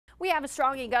We have a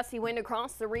strong and gusty wind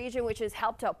across the region, which has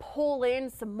helped to pull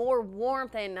in some more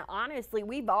warmth. And honestly,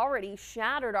 we've already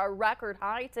shattered our record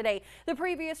high today. The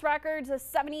previous record's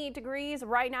 78 degrees.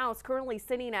 Right now, it's currently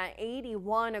sitting at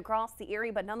 81 across the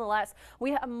area. But nonetheless, we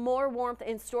have more warmth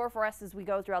in store for us as we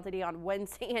go throughout the day on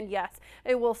Wednesday. And yes,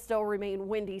 it will still remain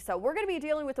windy. So we're going to be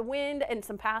dealing with the wind and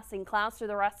some passing clouds through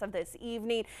the rest of this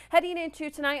evening. Heading into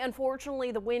tonight,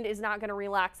 unfortunately, the wind is not going to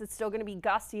relax. It's still going to be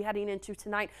gusty heading into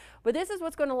tonight. But this is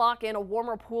what's going to lock in a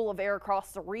warmer pool of air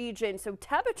across the region. So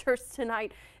temperatures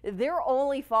tonight, they're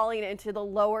only falling into the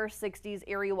lower 60s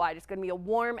area-wide. It's going to be a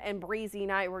warm and breezy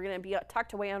night. We're going to be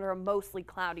tucked away under a mostly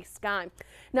cloudy sky.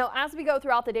 Now, as we go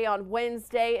throughout the day on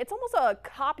Wednesday, it's almost a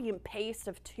copy and paste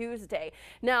of Tuesday.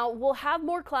 Now, we'll have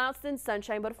more clouds than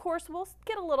sunshine, but of course, we'll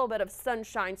get a little bit of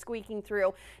sunshine squeaking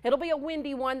through. It'll be a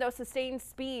windy one, though, sustained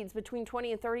speeds between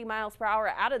 20 and 30 miles per hour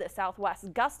out of the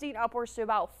southwest, gusting upwards to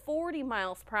about 40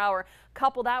 miles per hour.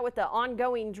 Couple that with the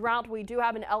ongoing drought, we do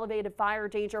have an elevated fire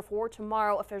danger for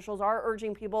tomorrow. Officials are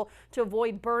urging people to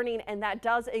avoid burning, and that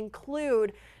does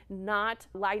include not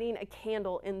lighting a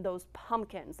candle in those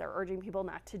pumpkins. They're urging people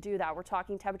not to do that. We're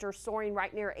talking temperatures soaring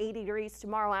right near 80 degrees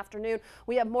tomorrow afternoon.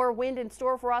 We have more wind in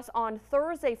store for us on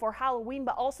Thursday for Halloween,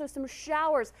 but also some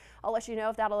showers. I'll let you know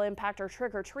if that'll impact our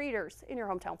trick-or-treaters in your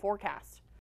hometown forecast.